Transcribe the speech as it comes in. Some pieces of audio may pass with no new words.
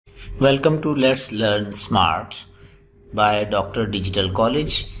Welcome to Let's Learn Smart by Dr. Digital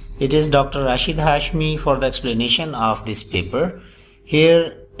College. It is Dr. Rashid Hashmi for the explanation of this paper.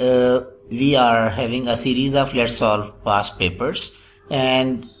 Here we are having a series of Let's Solve past papers,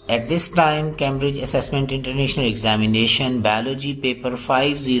 and at this time Cambridge Assessment International Examination Biology paper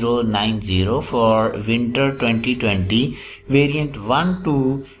 5090 for winter 2020 variant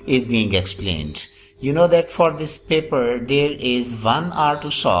 1-2 is being explained. You know that for this paper there is 1 hour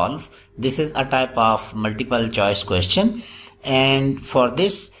to solve. This is a type of multiple choice question, and for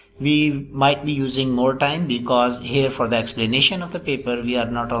this we might be using more time because here for the explanation of the paper we are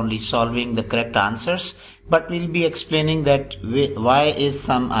not only solving the correct answers but we'll be explaining that why is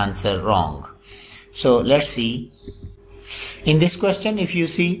some answer wrong. So let's see. In this question, if you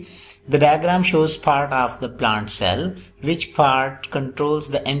see, the diagram shows part of the plant cell. Which part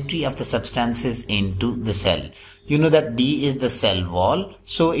controls the entry of the substances into the cell? You know that D is the cell wall,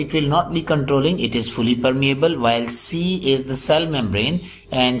 so it will not be controlling, it is fully permeable, while C is the cell membrane,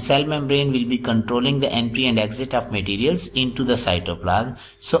 and cell membrane will be controlling the entry and exit of materials into the cytoplasm.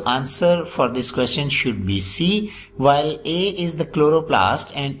 So answer for this question should be C, while A is the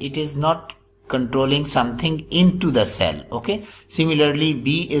chloroplast and it is not controlling something into the cell. Okay, similarly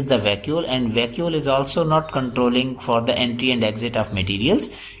B is the vacuole, and vacuole is also not controlling for the entry and exit of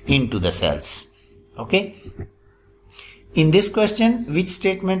materials into the cells. Okay, in this question, which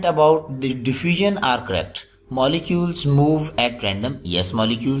statement about the diffusion are correct? Molecules move at random. Yes,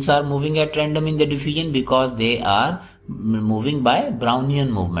 molecules are moving at random in the diffusion because they are moving by Brownian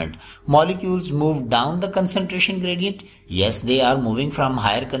movement. Molecules move down the concentration gradient. Yes, they are moving from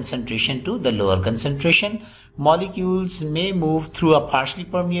higher concentration to the lower concentration. Molecules may move through a partially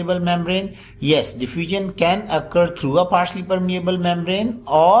permeable membrane. Yes, diffusion can occur through a partially permeable membrane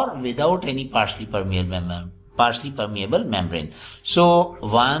or without any partially permeable membrane. So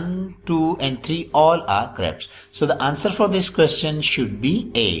 1, 2 and 3 all are correct. So the answer for this question should be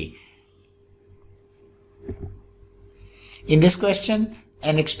A. In this question,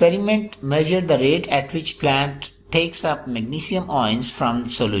 an experiment measured the rate at which plant takes up magnesium ions from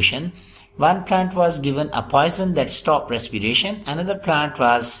solution. One plant was given a poison that stopped respiration. Another plant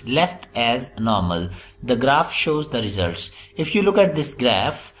was left as normal. The graph shows the results. If you look at this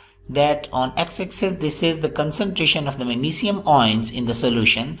graph, that on x-axis this is the concentration of the magnesium ions in the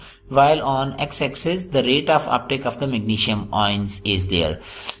solution, while on x-axis the rate of uptake of the magnesium ions is there.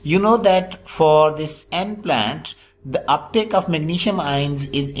 You know that for this N plant, the uptake of magnesium ions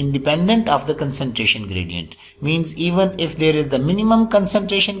is independent of the concentration gradient. Means even if there is the minimum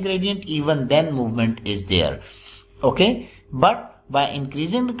concentration gradient, even then movement is there. Okay, but by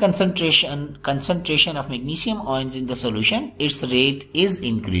increasing the concentration of magnesium ions in the solution, its rate is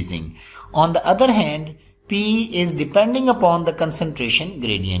increasing. On the other hand, P is depending upon the concentration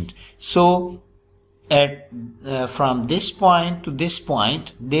gradient. So from this point to this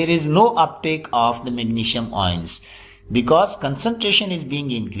point, there is no uptake of the magnesium ions because concentration is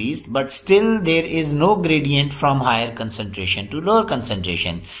being increased, but still there is no gradient from higher concentration to lower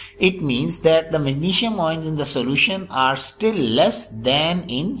concentration. It means that the magnesium ions in the solution are still less than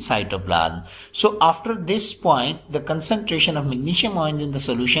in cytoplasm. So after this point, the concentration of magnesium ions in the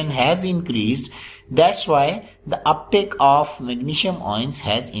solution has increased. That's why the uptake of magnesium ions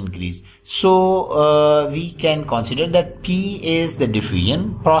has increased. So we can consider that P is the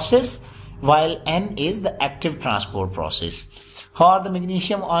diffusion process, while N is the active transport process. How are the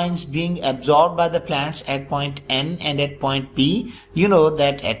magnesium ions being absorbed by the plants at point N and at point P? You know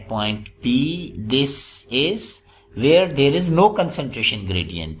that at point P, this is where there is no concentration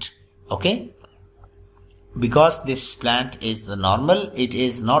gradient. Okay, because this plant is the normal, it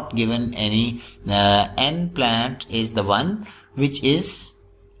is not given any N plant is the one which is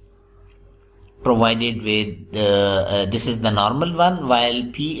provided with this is the normal one, while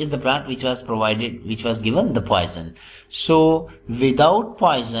P is the plant which was given the poison. So without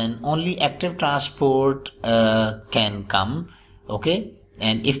poison only active transport can come. Okay,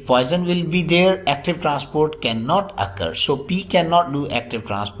 and if poison will be there, active transport cannot occur. So P cannot do active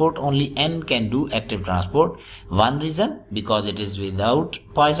transport, only N can do active transport. One reason, because it is without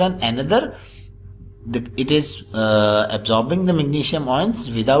poison. Another, it is absorbing the magnesium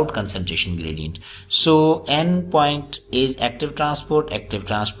ions without concentration gradient. So N point is active transport,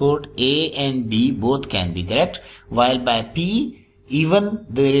 A and B both can be correct, while by P, even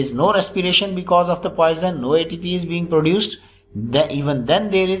there is no respiration because of the poison, no ATP is being produced, even then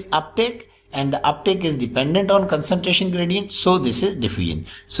there is uptake, and the uptake is dependent on concentration gradient, so this is diffusion.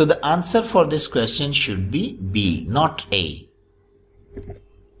 So the answer for this question should be B, not A.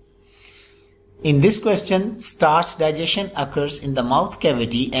 In this question, starch digestion occurs in the mouth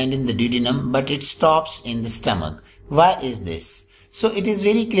cavity and in the duodenum, but it stops in the stomach. Why is this? So it is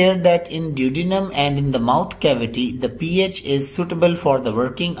very clear that in duodenum and in the mouth cavity, the pH is suitable for the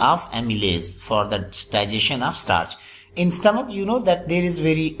working of amylase for the digestion of starch. In stomach, you know that there is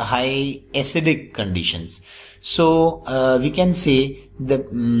very high acidic conditions. So we can say that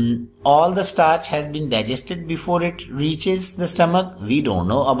all the starch has been digested before it reaches the stomach. We don't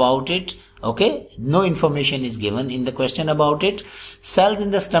know about it. Okay, no information is given in the question about it. Cells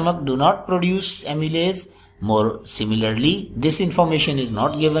in the stomach do not produce amylase. More similarly, this information is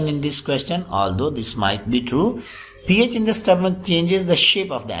not given in this question, although this might be true. pH in the stomach changes the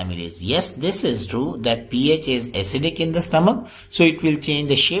shape of the amylase. Yes, this is true that pH is acidic in the stomach, so it will change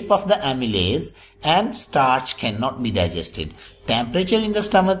the shape of the amylase and starch cannot be digested. Temperature in the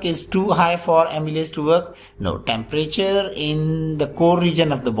stomach is too high for amylase to work. No, temperature in the core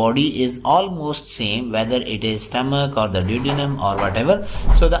region of the body is almost same whether it is stomach or the duodenum or whatever.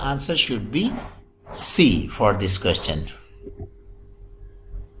 So the answer should be C for this question.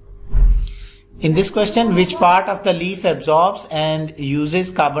 In this question, which part of the leaf absorbs and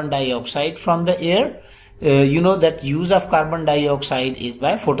uses carbon dioxide from the air? You know that use of carbon dioxide is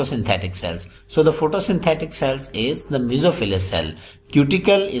by photosynthetic cells. So the photosynthetic cells is the mesophilous cell.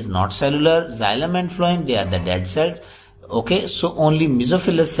 Cuticle is not cellular. Xylem and phloem, they are the dead cells. Okay, so only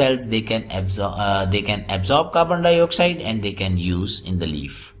mesophilous cells they can absorb carbon dioxide and they can use in the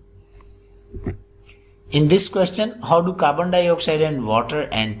leaf. In this question, how do carbon dioxide and water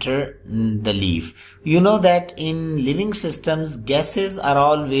enter the leaf? You know that in living systems, gases are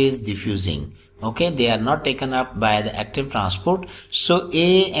always diffusing. Okay, they are not taken up by the active transport. So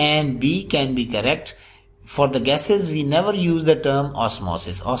A and B can be correct. For the gases, we never use the term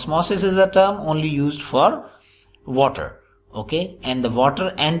osmosis. Osmosis is a term only used for water. Okay, and the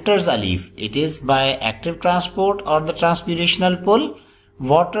water enters a leaf. It is by active transport or the transpirational pull.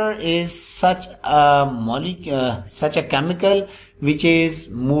 Water is such a chemical which is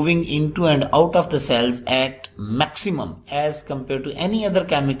moving into and out of the cells at maximum as compared to any other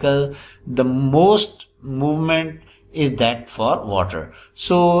chemical. The most movement is that for water.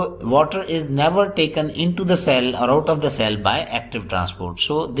 So water is never taken into the cell or out of the cell by active transport.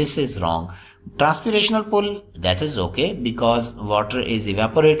 So this is wrong. Transpirational pull, that is okay because water is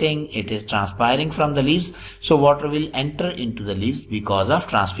evaporating, it is transpiring from the leaves, so water will enter into the leaves because of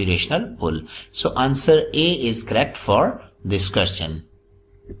transpirational pull. So answer A is correct for this question.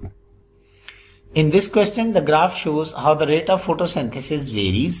 In this question, the graph shows how the rate of photosynthesis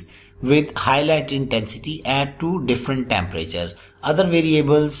varies with high light intensity at two different temperatures. Other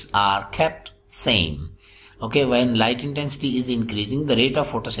variables are kept same. Okay, when light intensity is increasing, the rate of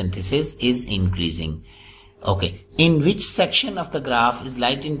photosynthesis is increasing. Okay, in which section of the graph is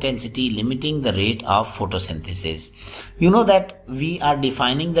light intensity limiting the rate of photosynthesis? You know that we are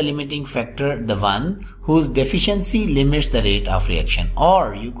defining the limiting factor, the one whose deficiency limits the rate of reaction,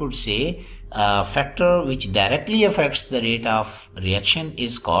 or you could say a factor which directly affects the rate of reaction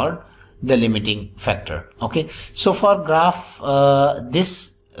is called the limiting factor. Okay, so for graph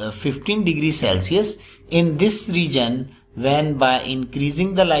this 15 degrees Celsius, in this region, when by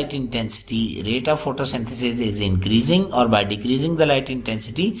increasing the light intensity, rate of photosynthesis is increasing, or by decreasing the light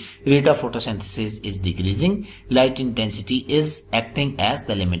intensity, rate of photosynthesis is decreasing, light intensity is acting as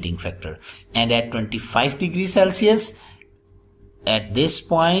the limiting factor. And at 25 degrees Celsius, at this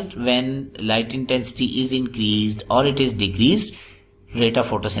point, when light intensity is increased or it is decreased, rate of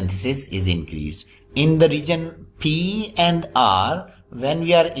photosynthesis is increased. In the region P and R, when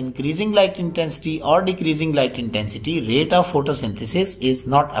we are increasing light intensity or decreasing light intensity, rate of photosynthesis is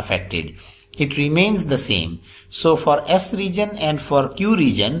not affected. It remains the same. So for S region and for Q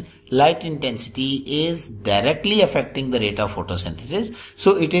region, light intensity is directly affecting the rate of photosynthesis.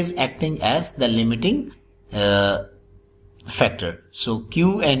 So it is acting as the limiting factor. So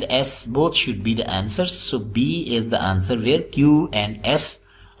Q and S both should be the answers. So B is the answer where Q and S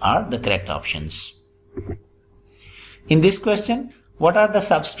are the correct options. In this question, what are the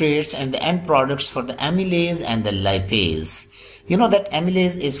substrates and the end products for the amylase and the lipase? You know that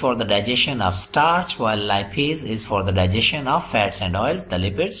amylase is for the digestion of starch while lipase is for the digestion of fats and oils, the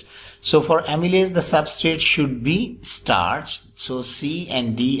lipids. So for amylase, the substrate should be starch. So C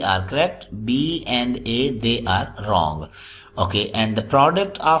and D are correct. B and A, they are wrong. Okay, and the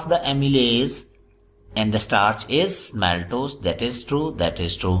product of the amylase and the starch is maltose. That is true. That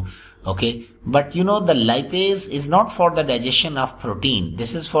is true. Okay, but you know the lipase is not for the digestion of protein.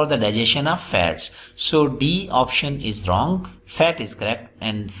 This is for the digestion of fats. So D option is wrong. Fat is correct.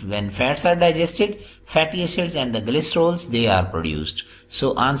 And when fats are digested, fatty acids and the glycerols, they are produced.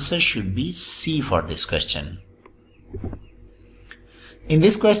 So answer should be C for this question. In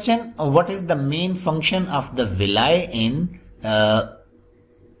this question, what is the main function of the villi in the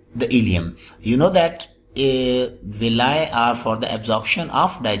ileum? You know that villi are for the absorption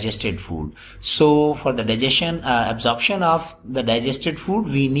of digested food. So for the digestion, absorption of the digested food,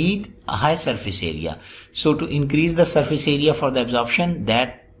 we need a high surface area. So to increase the surface area for the absorption,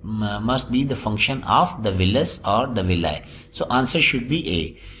 that must be the function of the villus or the villi. So answer should be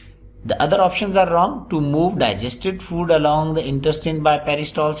A. The other options are wrong. To move digested food along the intestine by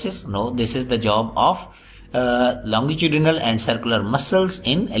peristalsis. No, this is the job of longitudinal and circular muscles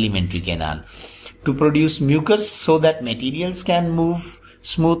in alimentary canal. To produce mucus so that materials can move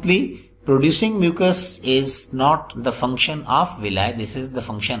smoothly. Producing mucus is not the function of villi. This is the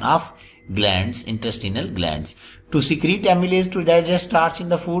function of glands, intestinal glands. To secrete amylase to digest starch in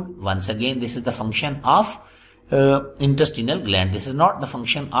the food. Once again, this is the function of intestinal gland. This is not the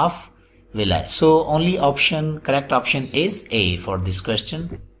function of villi. So only correct option is A for this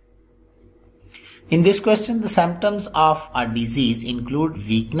question. In this question, the symptoms of a disease include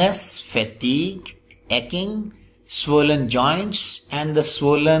weakness, fatigue, aching, swollen joints, and the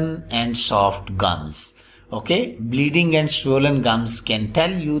swollen and soft gums. Okay, bleeding and swollen gums can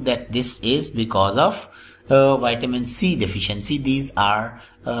tell you that this is because of vitamin C deficiency. These are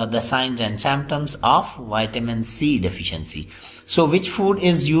the signs and symptoms of vitamin C deficiency. So which food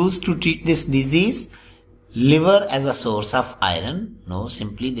is used to treat this disease? Liver as a source of iron. No,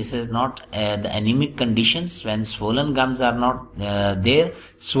 simply this is not the anemic conditions. When swollen gums are not there,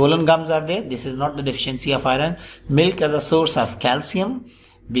 swollen gums are there. This is not the deficiency of iron. Milk as a source of calcium,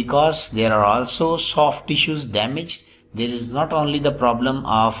 because there are also soft tissues damaged. There is not only the problem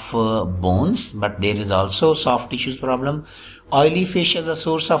of bones, but there is also soft tissues problem. Oily fish as a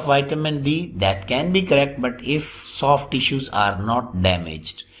source of vitamin D, that can be correct, but if soft tissues are not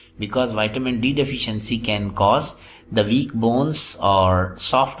damaged, because vitamin D deficiency can cause the weak bones or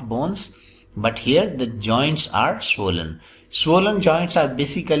soft bones, but here the joints are swollen. Swollen joints are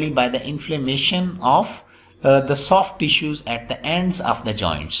basically by the inflammation of the soft tissues at the ends of the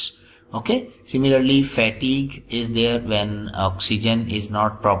joints. Okay, similarly fatigue is there when oxygen is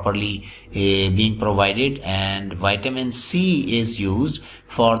not properly being provided, and vitamin C is used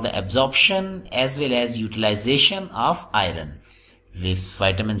for the absorption as well as utilization of iron. If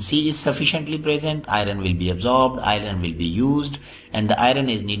vitamin C is sufficiently present, iron will be absorbed, iron will be used, and the iron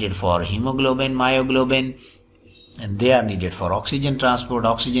is needed for hemoglobin, myoglobin, and they are needed for oxygen transport.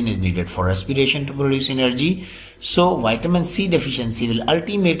 Oxygen is needed for respiration to produce energy. So vitamin C deficiency will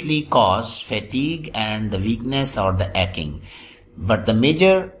ultimately cause fatigue and the weakness or the aching. But the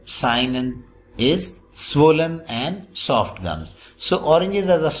major sign is swollen and soft gums. So oranges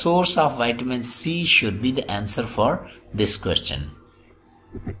as a source of vitamin C should be the answer for this question.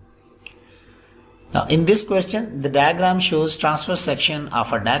 Now in this question, the diagram shows transverse section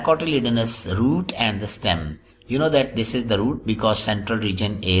of a dicotyledonous root and the stem. You know that this is the root because central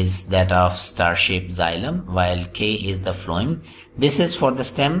region is that of star-shaped xylem, while K is the phloem. This is for the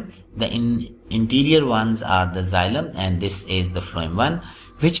stem. The interior ones are the xylem, and this is the phloem one.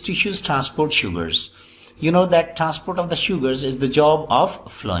 Which tissues transport sugars? You know that transport of the sugars is the job of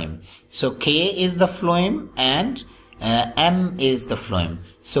phloem. So K is the phloem and M is the phloem.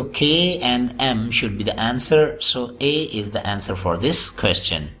 So K and M should be the answer. So A is the answer for this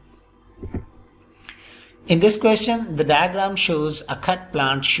question. In this question, the diagram shows a cut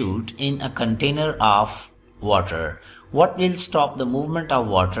plant shoot in a container of water. What will stop the movement of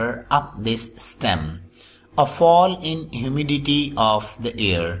water up this stem? A fall in humidity of the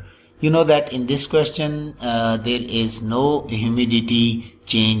air. You know that in this question, there is no humidity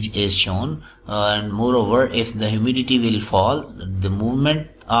change is shown. And moreover, if the humidity will fall, the movement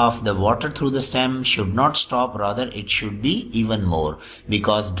of the water through the stem should not stop, rather it should be even more,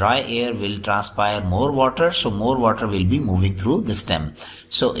 because dry air will transpire more water, so more water will be moving through the stem.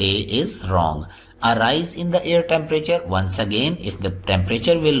 So A is wrong. A rise in the air temperature. Once again, if the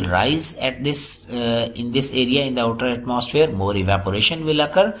temperature will rise at this in this area in the outer atmosphere, more evaporation will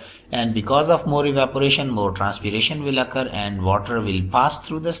occur, and because of more evaporation, more transpiration will occur, and water will pass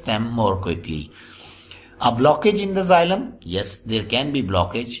through the stem more quickly. A blockage in the xylem. Yes, there can be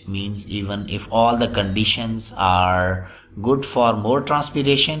blockage, means even if all the conditions are good for more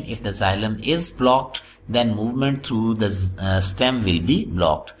transpiration, if the xylem is blocked, then movement through the stem will be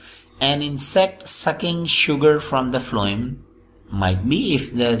blocked. An insect sucking sugar from the phloem. might be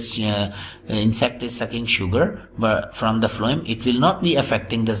if the insect is sucking sugar but from the phloem, it will not be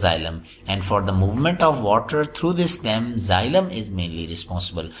affecting the xylem. And for the movement of water through this stem, xylem is mainly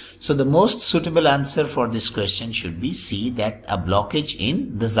responsible. So the most suitable answer for this question should be C, that a blockage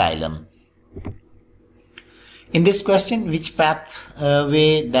in the xylem. In this question, which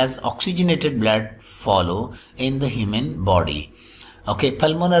pathway does oxygenated blood follow in the human body? Okay,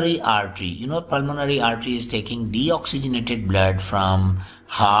 pulmonary artery. You know, pulmonary artery is taking deoxygenated blood from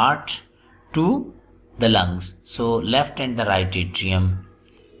heart to the lungs. So left and the right atrium.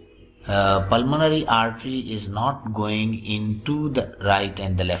 Pulmonary artery is not going into the right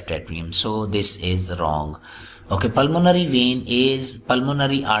and the left atrium. So this is wrong. Okay, pulmonary vein is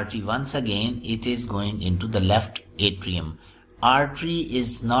pulmonary artery. Once again, it is going into the left atrium. Artery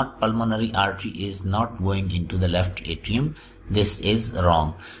is not, pulmonary artery is not going into the left atrium. This is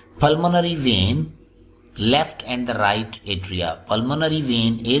wrong. Pulmonary vein, left and the right atria. Pulmonary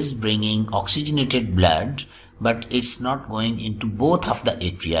vein is bringing oxygenated blood, but it's not going into both of the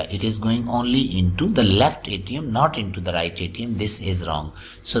atria. It is going only into the left atrium, not into the right atrium. This is wrong.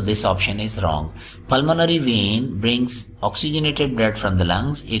 So this option is wrong. Pulmonary vein brings oxygenated blood from the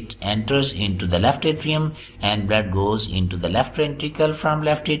lungs. It enters into the left atrium and blood goes into the left ventricle from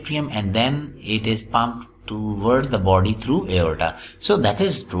left atrium, and then it is pumped towards the body through aorta. So that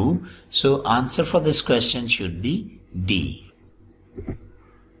is true. So answer for this question should be D.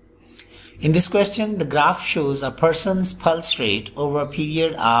 In this question, the graph shows a person's pulse rate over a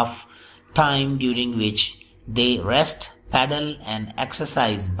period of time during which they rest, paddle and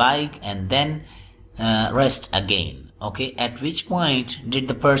exercise, bike and then rest again. Okay, at which point did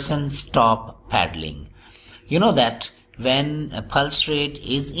the person stop paddling? You know that when a pulse rate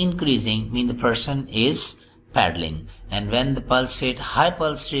is increasing, means the person is paddling, and when the pulse rate, high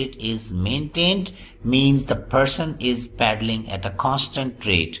pulse rate is maintained, means the person is paddling at a constant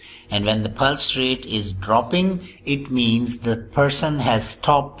rate, and when the pulse rate is dropping, it means the person has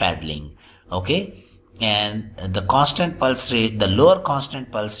stopped paddling. Okay, and the constant pulse rate, the lower constant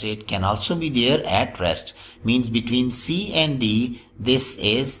pulse rate can also be there at rest, means between C and D, this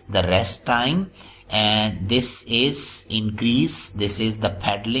is the rest time, and this is increase, this is the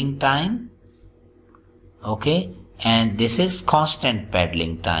paddling time. Okay, and this is constant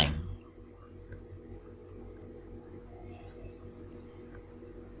paddling time.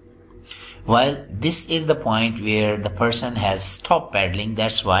 While this is the point where the person has stopped paddling,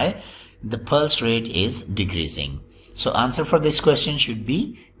 that's why the pulse rate is decreasing. So answer for this question should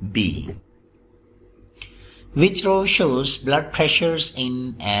be B. Which row shows blood pressures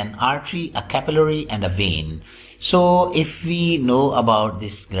in an artery, a capillary and a vein? So if we know about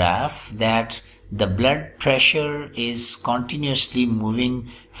this graph that the blood pressure is continuously moving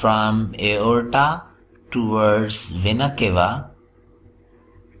from aorta towards vena cava,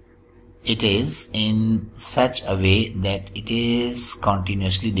 it is in such a way that it is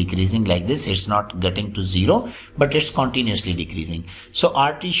continuously decreasing like this. It's not getting to zero, but it's continuously decreasing. So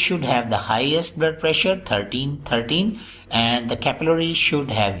artery should have the highest blood pressure, 13, and the capillary should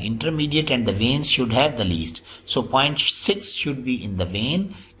have intermediate and the veins should have the least. So 0.6 should be in the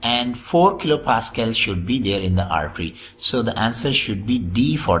vein and 4 kilopascal should be there in the artery. So the answer should be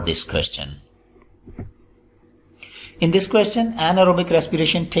D for this question. In this question, anaerobic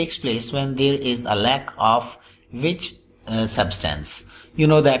respiration takes place when there is a lack of which substance? You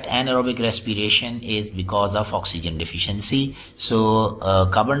know that anaerobic respiration is because of oxygen deficiency. So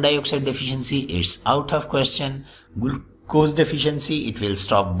carbon dioxide deficiency is out of question. Glucose deficiency, it will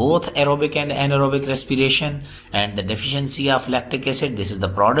stop both aerobic and anaerobic respiration. And the deficiency of lactic acid, this is the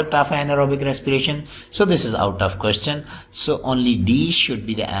product of anaerobic respiration. So this is out of question. So only D should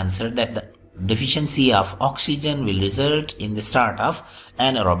be the answer, that the deficiency of oxygen will result in the start of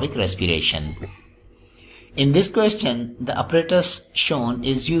anaerobic respiration. In this question, the apparatus shown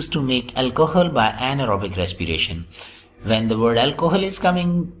is used to make alcohol by anaerobic respiration. When the word alcohol is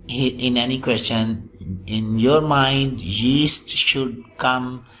coming in any question, in your mind, yeast should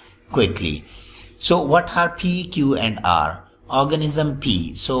come quickly. So what are P, Q and R? Organism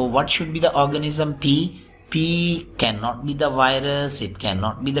P. So what should be the organism P? P cannot be the virus, it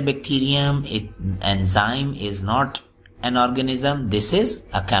cannot be the bacterium, enzyme is not an organism, this is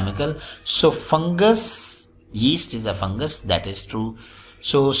a chemical. So fungus, yeast is a fungus, that is true.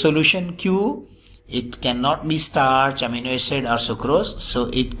 So solution Q, it cannot be starch, amino acid or sucrose, so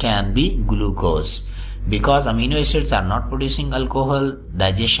it can be glucose. Because amino acids are not producing alcohol,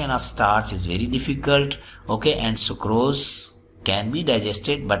 digestion of starch is very difficult, okay, and sucrose can be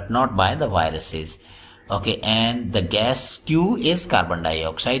digested but not by the viruses. Okay, and the gas Q is carbon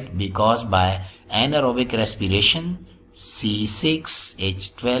dioxide, because by anaerobic respiration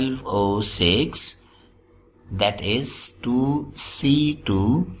C6H12O6, that is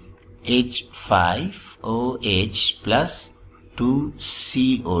 2C2H5OH plus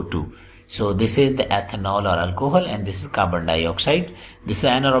 2CO2. So this is the ethanol or alcohol, and this is carbon dioxide. This is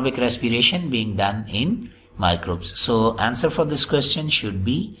anaerobic respiration being done in microbes. So answer for this question should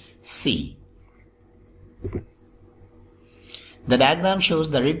be C. The diagram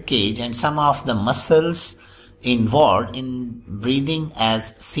shows the rib cage and some of the muscles involved in breathing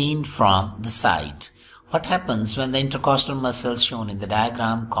as seen from the side. What happens when the intercostal muscles shown in the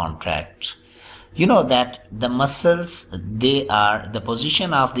diagram contract? You know that the muscles, the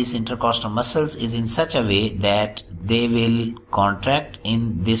position of these intercostal muscles is in such a way that they will contract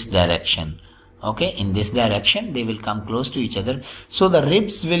in this direction. Okay, in this direction they will come close to each other. So the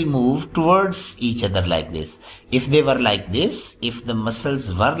ribs will move towards each other like this. If they were like this, if the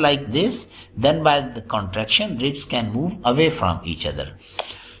muscles were like this, then by the contraction ribs can move away from each other.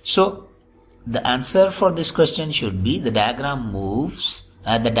 So the answer for this question should be the diaphragm moves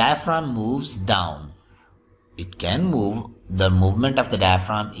down. It can move. The movement of the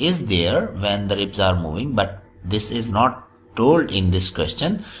diaphragm is there when the ribs are moving, but this is not told in this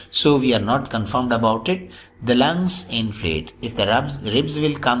question, so we are not confirmed about it. The lungs inflate. If the ribs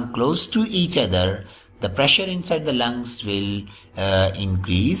will come close to each other, the pressure inside the lungs will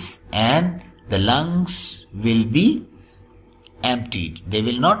increase and the lungs will be emptied. They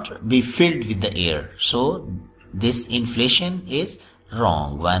will not be filled with the air. So this inflation is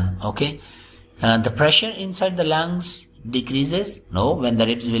wrong one. Okay, the pressure inside the lungs decreases. No, when the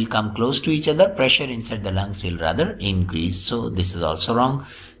ribs will come close to each other, pressure inside the lungs will rather increase. So this is also wrong.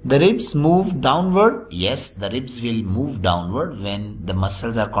 The ribs move downward. Yes, the ribs will move downward. When the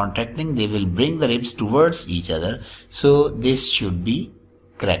muscles are contracting, they will bring the ribs towards each other. So this should be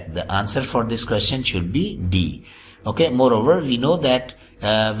correct. The answer for this question should be D. Okay, moreover, we know that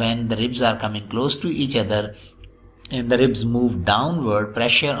when the ribs are coming close to each other and the ribs move downward,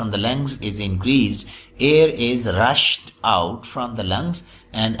 pressure on the lungs is increased, air is rushed out from the lungs,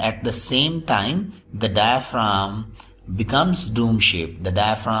 and at the same time the diaphragm becomes dome shaped. The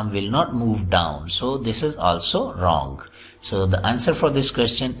diaphragm will not move down. So this is also wrong. So the answer for this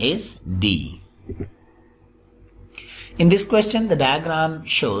question is D. In this question, the diagram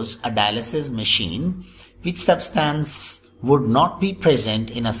shows a dialysis machine. Which substance would not be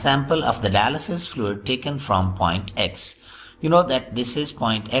present in a sample of the dialysis fluid taken from point X? You know that this is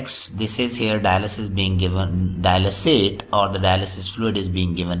point X. This is here dialysis being given, dialysate or the dialysis fluid is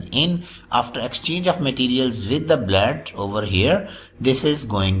being given in. After exchange of materials with the blood over here, this is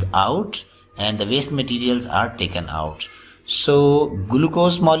going out and the waste materials are taken out. So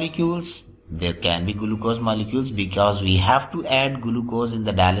glucose molecules, there can be glucose molecules because we have to add glucose in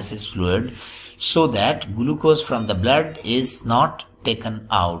the dialysis fluid so that glucose from the blood is not taken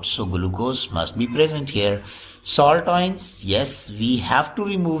out. So glucose must be present here. Salt ions, yes, we have to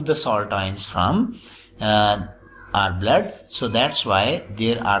remove the salt ions from our blood. So that's why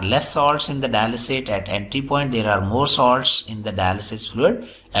there are less salts in the dialysate at entry point. There are more salts in the dialysis fluid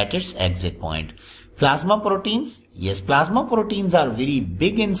at its exit point. Plasma proteins, yes, plasma proteins are very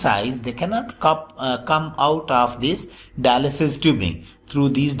big in size. They cannot come out of this dialysis tubing. Through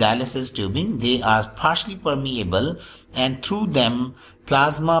these dialysis tubing, they are partially permeable, and through them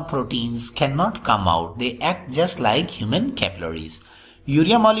plasma proteins cannot come out. They act just like human capillaries.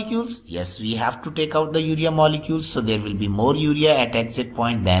 Urea molecules, yes, we have to take out the urea molecules, so there will be more urea at exit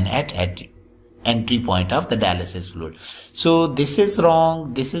point than at entry point of the dialysis fluid. So this is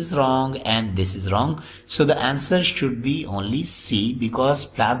wrong, and this is wrong. So the answer should be only C, because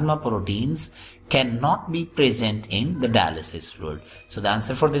plasma proteins cannot be present in the dialysis fluid. So the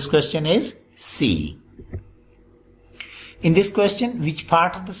answer for this question is C. In this question, which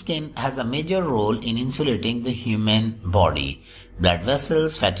part of the skin has a major role in insulating the human body? Blood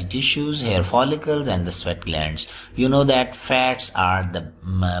vessels, fatty tissues, hair follicles, and the sweat glands. You know that fats are the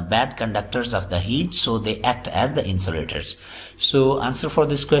bad conductors of the heat, so they act as the insulators. So answer for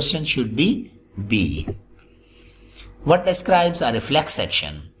this question should be B. What describes a reflex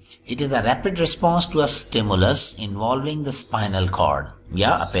action? It is a rapid response to a stimulus involving the spinal cord.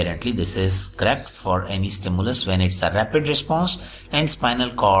 Yeah, apparently this is correct for any stimulus when it's a rapid response and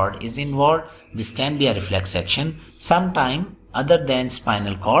spinal cord is involved. This can be a reflex action. Sometime other than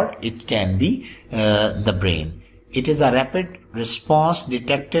spinal cord, it can be the brain. It is a rapid response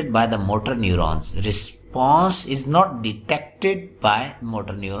detected by the motor neurons. Response is not detected by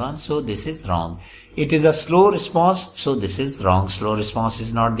motor neurons, so this is wrong. It is a slow response, so this is wrong. Slow response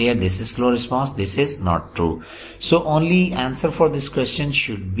is not there. This is slow response. This is not true. So only answer for this question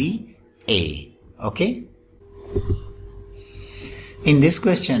should be A. Okay. In this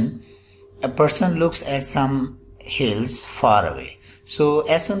question, a person looks at some hills far away. So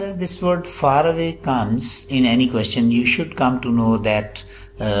as soon as this word far away comes in any question, you should come to know that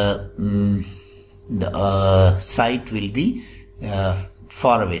the site will be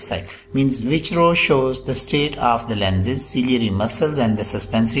far away site. Means which row shows the state of the lenses, ciliary muscles and the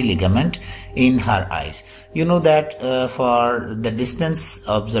suspensory ligament in her eyes. You know that for the distance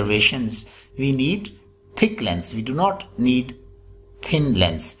observations we need thick lens. We do not need thin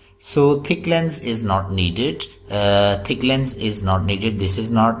lens. So thick lens is not needed. Thick lens is not needed. This is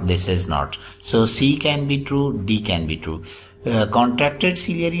not. This is not. So C can be true. D can be true. Contracted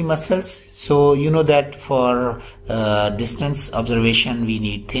ciliary muscles. So you know that for distance observation we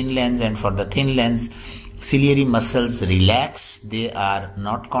need thin lens, and for the thin lens ciliary muscles relax. They are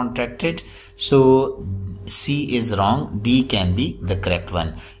not contracted. So C is wrong. D can be the correct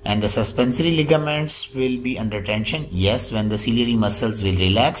one. And the suspensory ligaments will be under tension. Yes, when the ciliary muscles will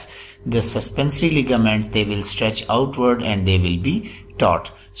relax, the suspensory ligaments, they will stretch outward and they will be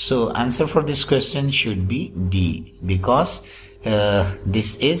taut. So answer for this question should be D, because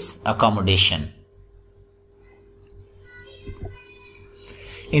this is accommodation.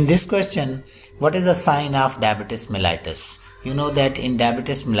 In this question, what is the sign of diabetes mellitus? You know that in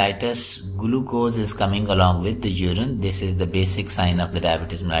diabetes mellitus, glucose is coming along with the urine. This is the basic sign of the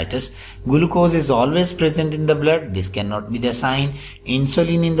diabetes mellitus. Glucose is always present in the blood. This cannot be the sign.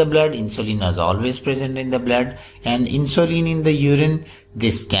 Insulin in the blood. Insulin is always present in the blood. And insulin in the urine,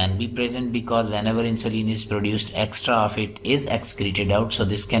 this can be present because whenever insulin is produced, extra of it is excreted out. So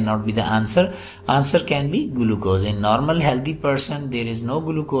this cannot be the answer. Answer can be glucose. In normal healthy person, there is no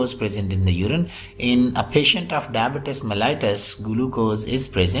glucose present in the urine. In a patient of diabetes mellitus, glucose is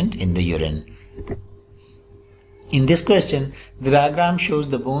present in the urine. In this question, the diagram shows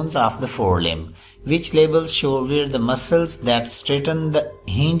the bones of the forelimb. Which labels show where the muscles that straighten the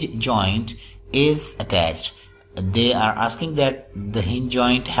hinge joint is attached? They are asking that the hinge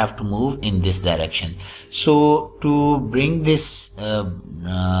joint have to move in this direction. So to bring this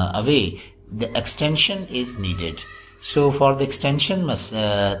away, the extension is needed. So for the extension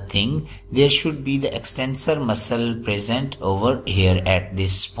thing, there should be the extensor muscle present over here at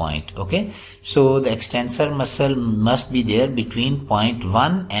this point. Okay, so the extensor muscle must be there between point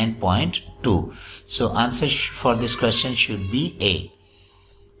 1 and point 2. So answer for this question should be A.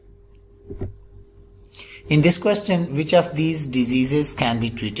 In this question, which of these diseases can be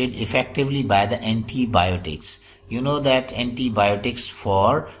treated effectively by the antibiotics? You know that antibiotics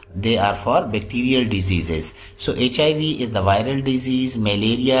they are for bacterial diseases. So HIV is the viral disease,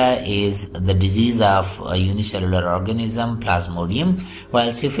 malaria is the disease of a unicellular organism, Plasmodium,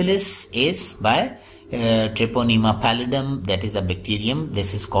 while syphilis is by Treponema pallidum, that is a bacterium,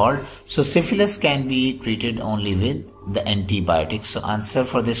 this is called. So syphilis can be treated only with the antibiotics. So answer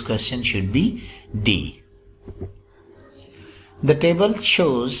for this question should be D. The table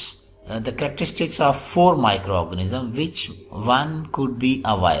shows the characteristics of 4 microorganisms. Which one could be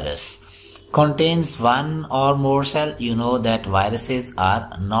a virus? Contains one or more cell. You know that viruses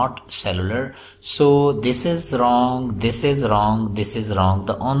are not cellular. So this is wrong, this is wrong, this is wrong.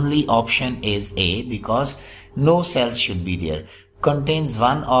 The only option is A, because no cells should be there. Contains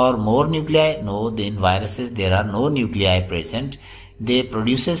one or more nuclei. No, in viruses there are no nuclei present. They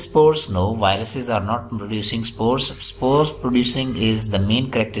produce spores. No, viruses are not producing spores. Spores producing is the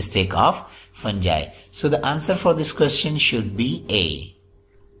main characteristic of fungi. So the answer for this question should be A.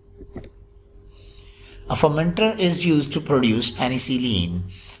 A fermenter is used to produce penicillin.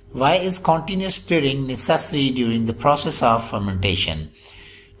 Why is continuous stirring necessary during the process of fermentation?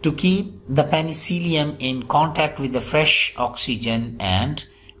 To keep the penicillium in contact with the fresh oxygen and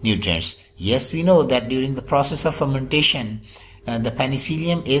nutrients. Yes, we know that during the process of fermentation, the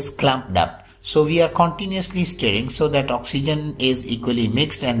penicillium is clumped up. So we are continuously stirring so that oxygen is equally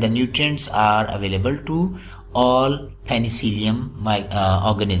mixed and the nutrients are available to all penicillium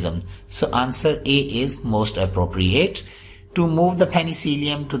organisms. So answer A is most appropriate. To move the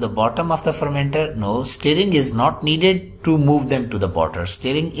penicillium to the bottom of the fermenter, no, stirring is not needed to move them to the bottom.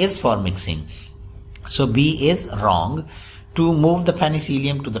 Stirring is for mixing. So B is wrong. To move the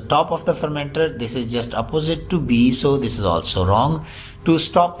penicillium to the top of the fermenter, this is just opposite to B, so this is also wrong. To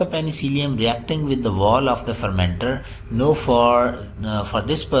stop the penicillium reacting with the wall of the fermenter, no, for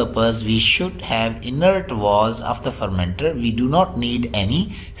this purpose we should have inert walls of the fermenter. We do not need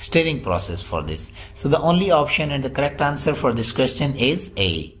any stirring process for this. So the only option and the correct answer for this question is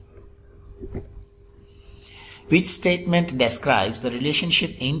A. Which statement describes the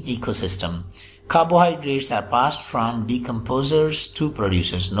relationship in ecosystem? Carbohydrates are passed from decomposers to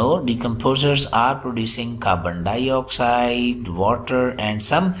producers. No, decomposers are producing carbon dioxide, water and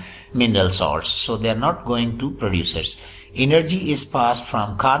some mineral salts. So they are not going to producers. Energy is passed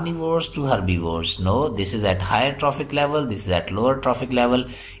from carnivores to herbivores. No, this is at higher trophic level, this is at lower trophic level.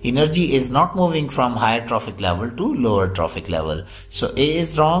 Energy is not moving from higher trophic level to lower trophic level. So A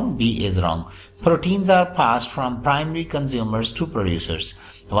is wrong, B is wrong. Proteins are passed from primary consumers to producers.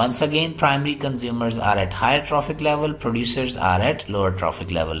 Once again, primary consumers are at higher trophic level, producers are at lower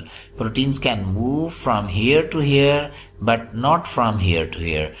trophic level. Proteins can move from here to here, but not from here to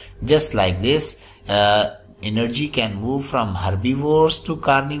here. Just like this, energy can move from herbivores to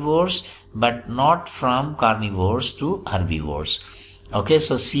carnivores, but not from carnivores to herbivores. Okay,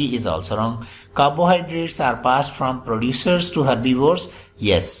 so C is also wrong. Carbohydrates are passed from producers to herbivores.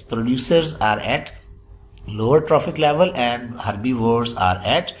 Yes, producers are at lower trophic level and herbivores are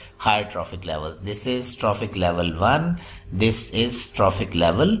at higher trophic levels. This is trophic level 1. This is trophic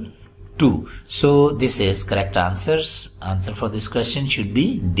level 2. So this is correct answers. Answer for this question should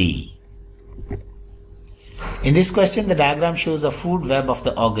be D. In this question, the diagram shows a food web of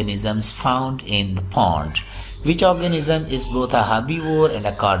the organisms found in the pond. Which organism is both a herbivore and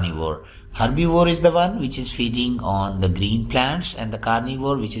a carnivore? Herbivore is the one which is feeding on the green plants, and the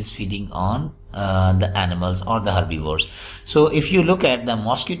carnivore which is feeding on the animals or the herbivores. So if you look at the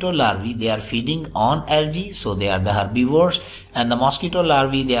mosquito larvae, they are feeding on algae, so they are the herbivores, and the mosquito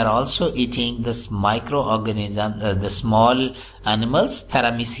larvae, they are also eating this microorganism, the small animals,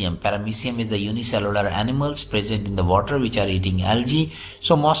 paramecium. Paramecium is the unicellular animals present in the water which are eating algae.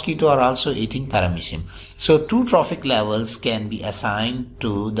 So mosquito are also eating paramecium. So 2 trophic levels can be assigned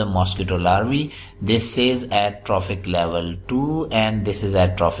to the mosquito larvae. This is at trophic level 2 and this is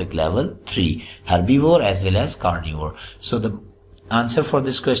at trophic level 3, herbivore as well as carnivore. So the answer for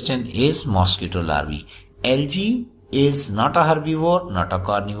this question is mosquito larvae. Algae is not a herbivore, not a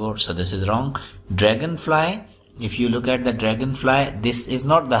carnivore, so this is wrong. Dragonfly, if you look at the dragonfly, this is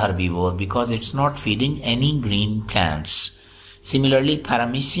not the herbivore because it's not feeding any green plants. Similarly,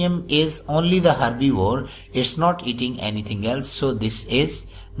 paramecium is only the herbivore, it's not eating anything else, so this is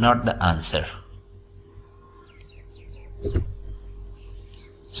not the answer.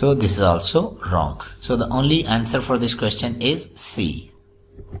 So this is also wrong. So the only answer for this question is C.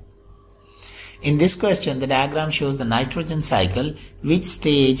 In this question, the diagram shows the nitrogen cycle. Which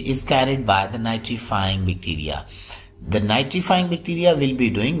stage is carried by the nitrifying bacteria? The nitrifying bacteria will be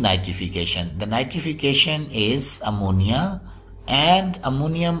doing nitrification. The nitrification is ammonia and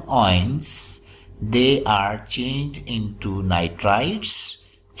ammonium ions. They are changed into nitrites,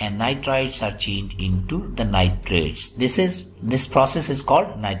 and nitrites are changed into the nitrates. This process is called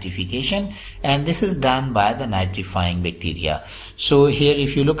nitrification, and this is done by the nitrifying bacteria. So here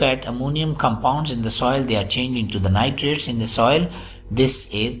if you look at ammonium compounds in the soil, they are changed into the nitrates in the soil.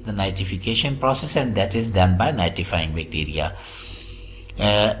 This is the nitrification process, and that is done by nitrifying bacteria.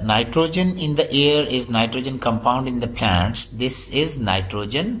 Nitrogen in the air is nitrogen compound in the plants. This is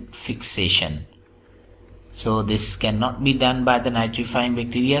nitrogen fixation. So this cannot be done by the nitrifying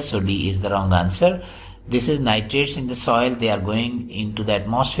bacteria, so D is the wrong answer. This is nitrates in the soil, they are going into the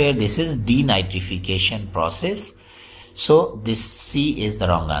atmosphere. This is denitrification process. So this C is the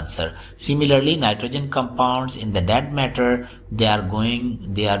wrong answer. Similarly, nitrogen compounds in the dead matter, they are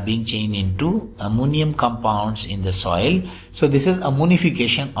being changed into ammonium compounds in the soil. So this is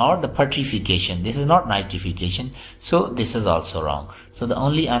ammonification or the petrification. This is not nitrification. So this is also wrong. So the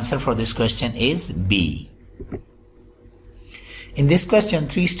only answer for this question is B. In this question,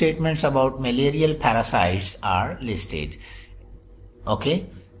 3 statements about malarial parasites are listed. Okay.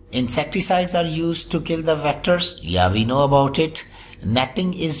 Insecticides are used to kill the vectors. Yeah, we know about it.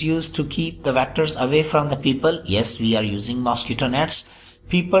 Netting is used to keep the vectors away from the people. Yes, we are using mosquito nets.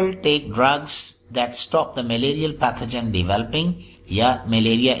 People take drugs that stop the malarial pathogen developing. Yeah,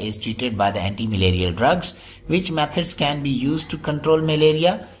 malaria is treated by the anti-malarial drugs. Which methods can be used to control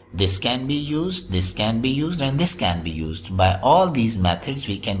malaria? This can be used, this can be used, and this can be used. By all these methods,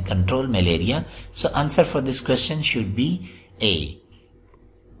 we can control malaria. So answer for this question should be A.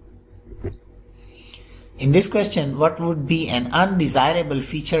 In this question, what would be an undesirable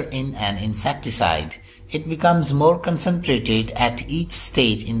feature in an insecticide? It becomes more concentrated at each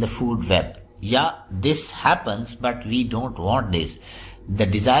stage in the food web. Yeah, this happens, but we don't want this. The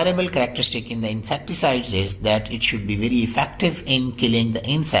desirable characteristic in the insecticides is that it should be very effective in killing the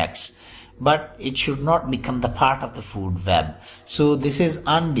insects, but it should not become the part of the food web. So this is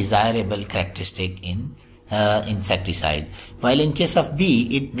undesirable characteristic in insecticide. While in case of B,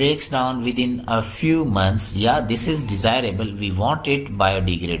 it breaks down within a few months. Yeah, this is desirable. We want it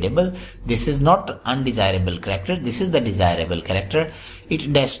biodegradable. This is not undesirable character. This is the desirable character.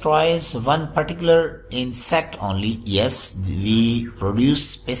 It destroys one particular insect only. Yes, we produce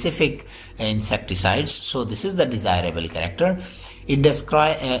specific insecticides. So this is the desirable character. It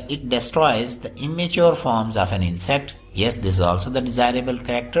destroys the immature forms of an insect. Yes, this is also the desirable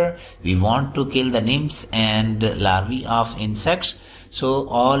character. We want to kill the nymphs and larvae of insects. So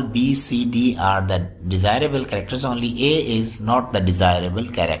all B, C, D are the desirable characters. Only A is not the desirable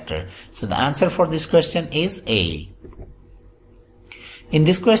character. So the answer for this question is A. In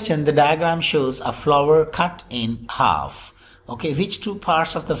this question, the diagram shows a flower cut in half. Okay, which two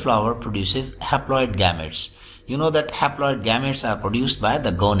parts of the flower produces haploid gametes? You know that haploid gametes are produced by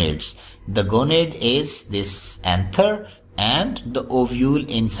the gonads. The gonad is this anther and the ovule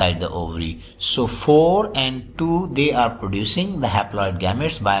inside the ovary. So 4 and 2, they are producing the haploid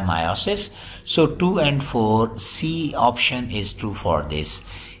gametes by meiosis. So 2 and 4, C option is true for this.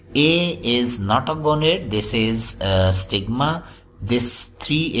 A is not a gonad. This is a stigma. This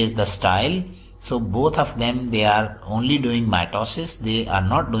 3 is the style. So both of them, they are only doing mitosis. They are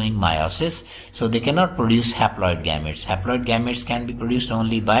not doing meiosis. So they cannot produce haploid gametes. Haploid gametes can be produced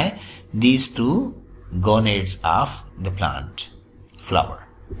only by these two gonads of the plant flower.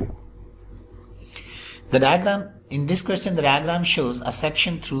 The diagram, in this question, the diagram shows a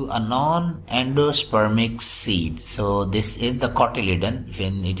section through a non-endospermic seed. So this is the cotyledon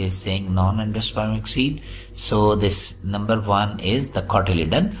when it is saying non-endospermic seed. So this number 1 is the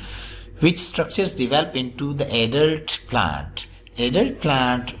cotyledon. Which structures develop into the adult plant? Adult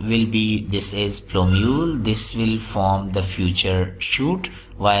plant will be, this is plumule, this will form the future shoot,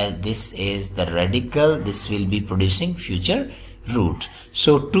 while this is the radicle, this will be producing future root.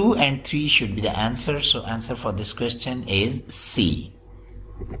 So 2 and 3 should be the answer. So answer for this question is C.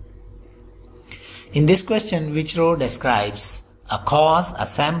 In this question, which row describes a cause, a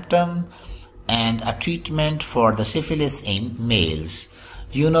symptom, and a treatment for the syphilis in males?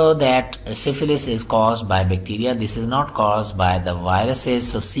 You know that syphilis is caused by bacteria. This is not caused by the viruses.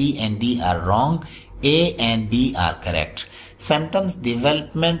 So C and D are wrong. A and B are correct. Symptoms: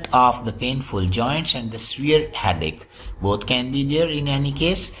 development of the painful joints and the severe headache. Both can be there in any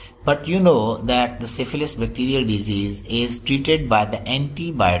case. But you know that the syphilis bacterial disease is treated by the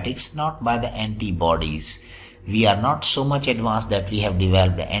antibiotics, not by the antibodies. We are not so much advanced that we have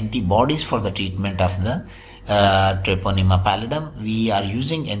developed antibodies for the treatment of the Treponema pallidum. We are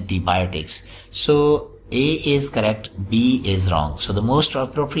using antibiotics. So A is correct, B is wrong. So the most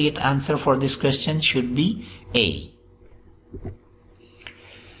appropriate answer for this question should be A.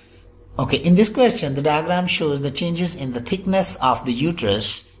 Okay, in this question, the diagram shows the changes in the thickness of the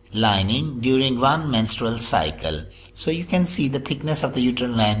uterus lining during one menstrual cycle. So you can see the thickness of the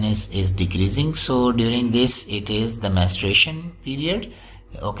uterine lining is decreasing. So during this, it is the menstruation period.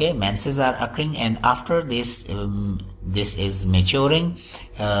 Okay, menses are occurring, and after this, this is maturing,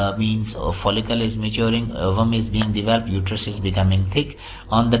 means a follicle is maturing, ovum is being developed, uterus is becoming thick.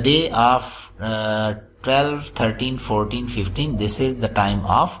 On the day of 12, 13, 14, 15, this is the time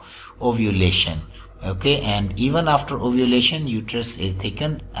of ovulation. Okay, and even after ovulation, uterus is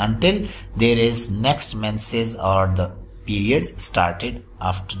thickened until there is next menses or the periods started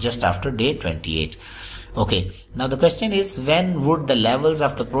after just after day 28. Okay, now the question is, when would the levels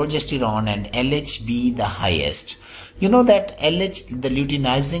of the progesterone and LH be the highest? You know that LH, the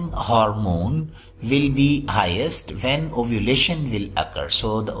luteinizing hormone, will be highest when ovulation will occur.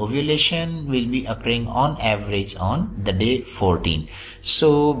 So the ovulation will be occurring on average on the day 14.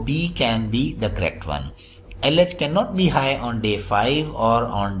 So B can be the correct one. LH cannot be high on day 5 or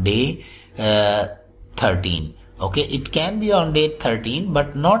on day 13. Okay, it can be on day 13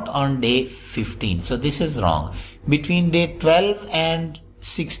 but not on day 15. So this is wrong. Between day 12 and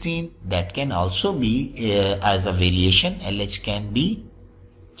 16, that can also be as a variation. LH can be,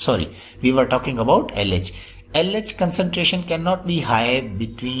 sorry, we were talking about LH. LH concentration cannot be high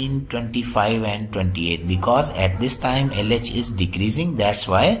between 25 and 28 because at this time LH is decreasing. That's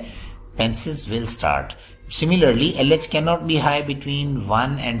why menses will start. Similarly, LH cannot be high between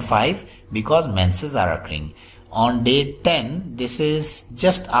 1 and 5 because menses are occurring. On day 10, this is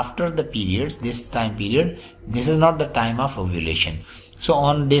just after the periods, this time period, this is not the time of ovulation. So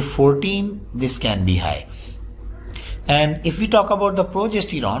on day 14, this can be high. And if we talk about the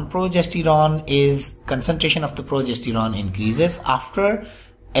progesterone is, concentration of the progesterone increases after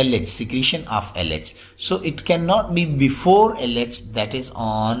LH, secretion of LH. So it cannot be before LH, that is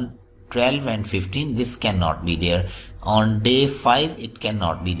on 12 and 15, this cannot be there. On day 5, it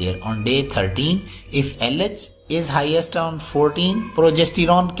cannot be there. On day 13, if LH is highest on 14,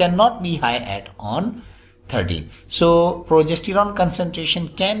 progesterone cannot be high at on 13. So progesterone concentration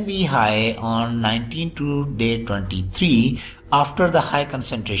can be high on 19 to day 23 after the high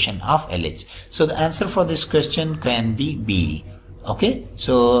concentration of LH. So the answer for this question can be B. Okay,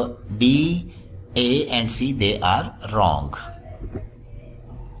 so D, A and C, they are wrong.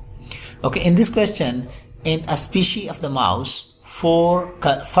 Okay, in this question, in a species of the mouse, fur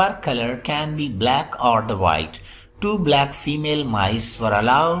color can be black or the white. 2 black female mice were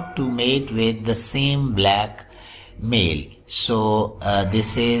allowed to mate with the same black male. So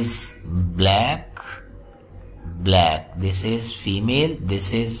this is black, black. This is female,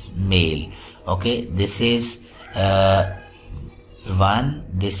 this is male. Okay, this is 1,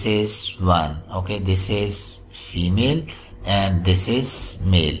 this is 1. Okay, this is female and this is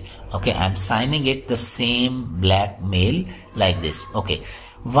male. Okay, I'm signing it the same black male like this. Okay,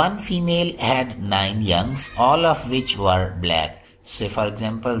 one female had 9 youngs, all of which were black. So for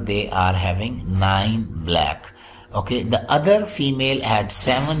example, they are having 9 black. Okay, the other female had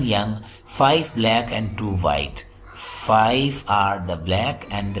 7 young, 5 black and 2 white. 5 are the black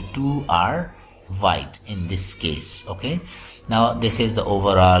and the 2 are white in this case. Okay, now this is the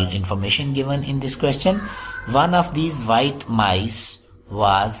overall information given in this question. One of these white mice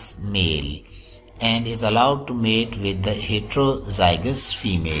was male and is allowed to mate with the heterozygous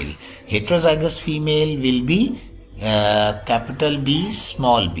female. Heterozygous female will be capital B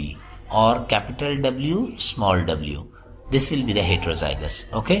small b or capital W small w. This will be the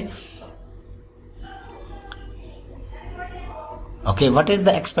heterozygous. Okay. Okay, what is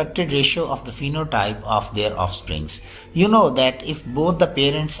the expected ratio of the phenotype of their offsprings? You know that if both the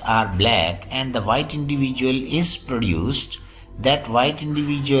parents are black and the white individual is produced, that white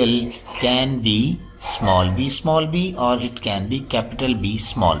individual can be small b or it can be capital B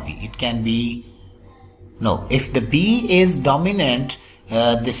small b. It can be, no, if the B is dominant,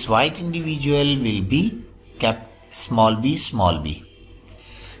 this white individual will be small b.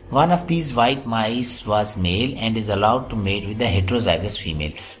 One of these white mice was male and is allowed to mate with the heterozygous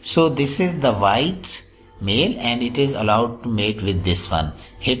female. So this is the white male and it is allowed to mate with this one,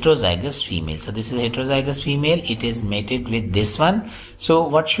 heterozygous female. So this is heterozygous female, it is mated with this one. So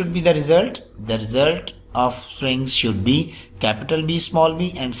what should be the result? The result of springs should be capital B small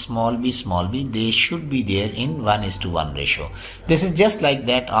b and small b. They should be there in 1:1 ratio. This is just like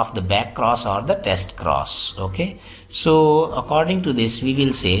that of the back cross or the test cross. Okay, so according to this we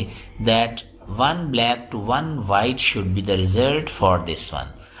will say that 1 black to 1 white should be the result for this one.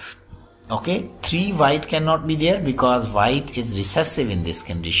 Okay, 3 white cannot be there because white is recessive in this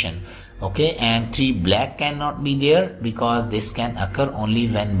condition. Okay, and 3 black cannot be there because this can occur only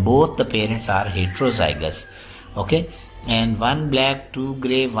when both the parents are heterozygous. Okay, and 1 black, 2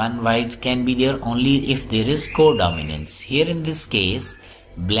 gray, 1 white can be there only if there is codominance. Here in this case,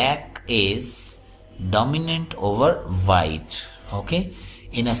 black is dominant over white. Okay,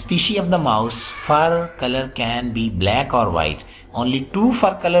 in a species of the mouse, fur color can be black or white. Only 2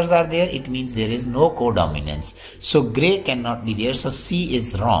 fur colors are there, it means there is no codominance. So gray cannot be there, so C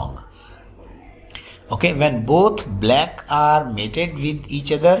is wrong. Okay, when both black are mated with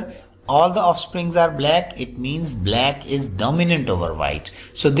each other, all the offsprings are black, it means black is dominant over white.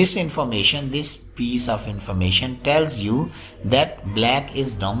 So this information, this piece of information tells you that black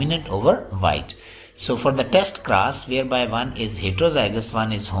is dominant over white. So for the test cross, whereby one is heterozygous,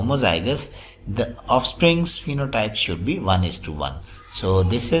 one is homozygous, the offspring's phenotype should be 1:1. So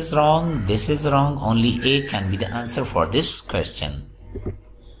this is wrong, only A can be the answer for this question.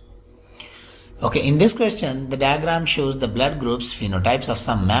 Okay, in this question, the diagram shows the blood groups phenotypes of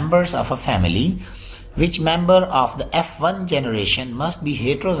some members of a family. Which member of the F1 generation must be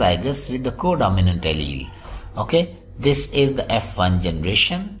heterozygous with the codominant allele? Okay, this is the F1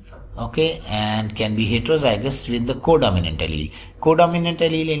 generation. Okay, and can be heterozygous with the codominant allele. Codominant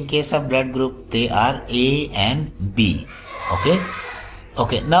allele in case of blood group, they are A and B.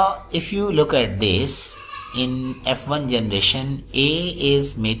 Okay, now if you look at this, in F1 generation, A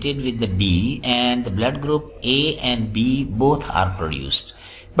is mated with the B and the blood group A and B both are produced.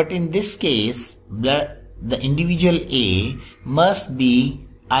 But in this case, the individual A must be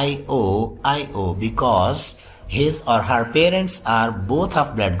IO because his or her parents are both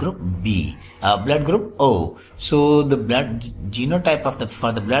of blood group B, blood group O. So the blood genotype of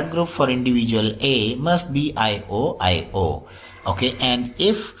for the blood group for individual A must be IO. Okay, and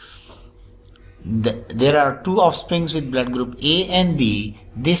if there are two offsprings with blood group A and B,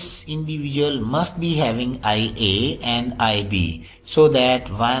 this individual must be having IA and IB, so that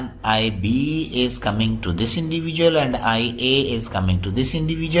one IB is coming to this individual and IA is coming to this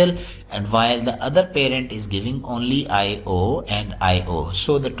individual, and while the other parent is giving only IO and IO.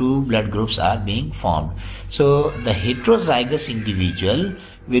 So the two blood groups are being formed. So the heterozygous individual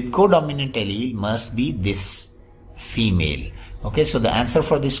with codominant allele must be this female. Okay, so the answer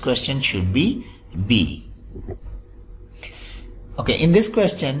for this question should be B. Okay, in this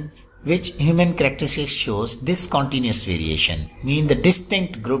question, which human characteristic shows discontinuous variation? Mean the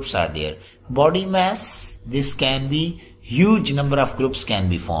distinct groups are there. Body mass, this can be huge number of groups can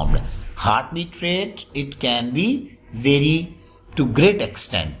be formed. Heartbeat rate, it can be vary to great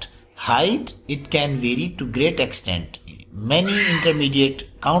extent. Height, it can vary to great extent. Many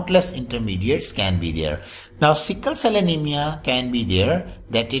intermediate, countless intermediates can be there. Now sickle cell anemia can be there,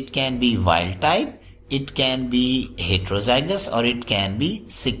 that it can be wild type, it can be heterozygous, or it can be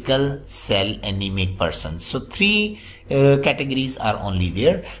sickle cell anemic persons. So three categories are only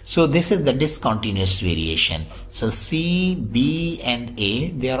there. So this is the discontinuous variation. So C, B and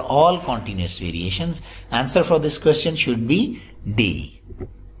A, they are all continuous variations. Answer for this question should be D.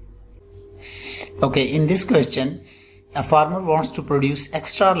 Okay, in this question, a farmer wants to produce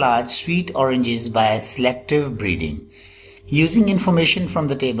extra large sweet oranges by selective breeding. Using information from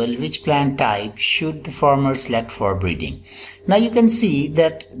the table, which plant type should the farmer select for breeding? Now you can see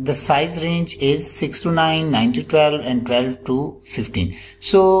that the size range is 6 to 9, 9 to 12 and 12 to 15.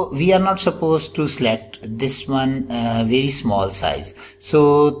 So we are not supposed to select this one very small size.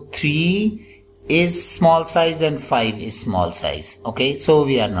 So 3 is small size and 5 is small size. Okay, so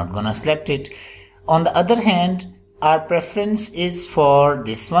we are not gonna select it. On the other hand, our preference is for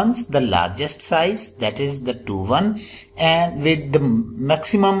this one's, the largest size, that is the 2-1, and with the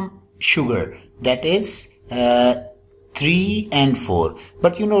maximum sugar, that is 3 and 4.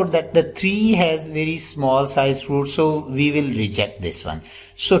 But you know that the 3 has very small size fruit, so we will reject this one.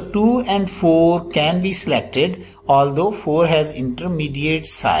 So 2 and 4 can be selected, although 4 has intermediate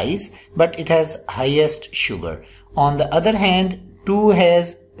size, but it has highest sugar. On the other hand, 2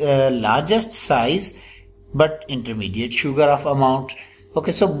 has largest size, but intermediate sugar of amount.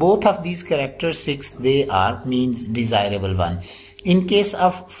 Okay, so both of these characteristics, they are means desirable one. In case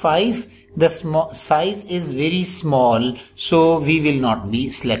of 5, the small size is very small, so we will not be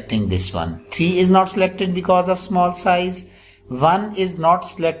selecting this one. 3 is not selected because of small size. 1 is not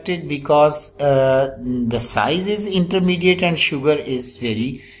selected because the size is intermediate and sugar is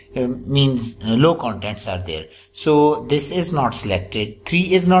very low contents are there. So this is not selected.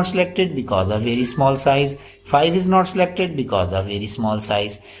 3 is not selected because of very small size. 5 is not selected because of very small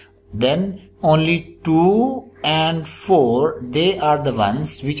size. Then only 2 and 4, they are the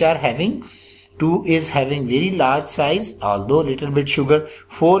ones which are having, 2 is having very large size, although little bit sugar.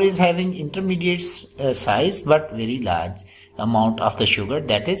 4 is having intermediate size but very large amount of the sugar,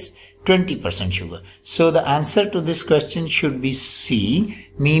 that is 20% sugar. So the answer to this question should be C,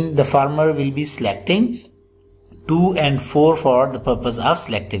 mean the farmer will be selecting 2 and 4 for the purpose of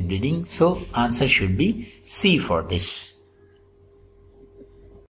selective breeding. So answer should be C for this.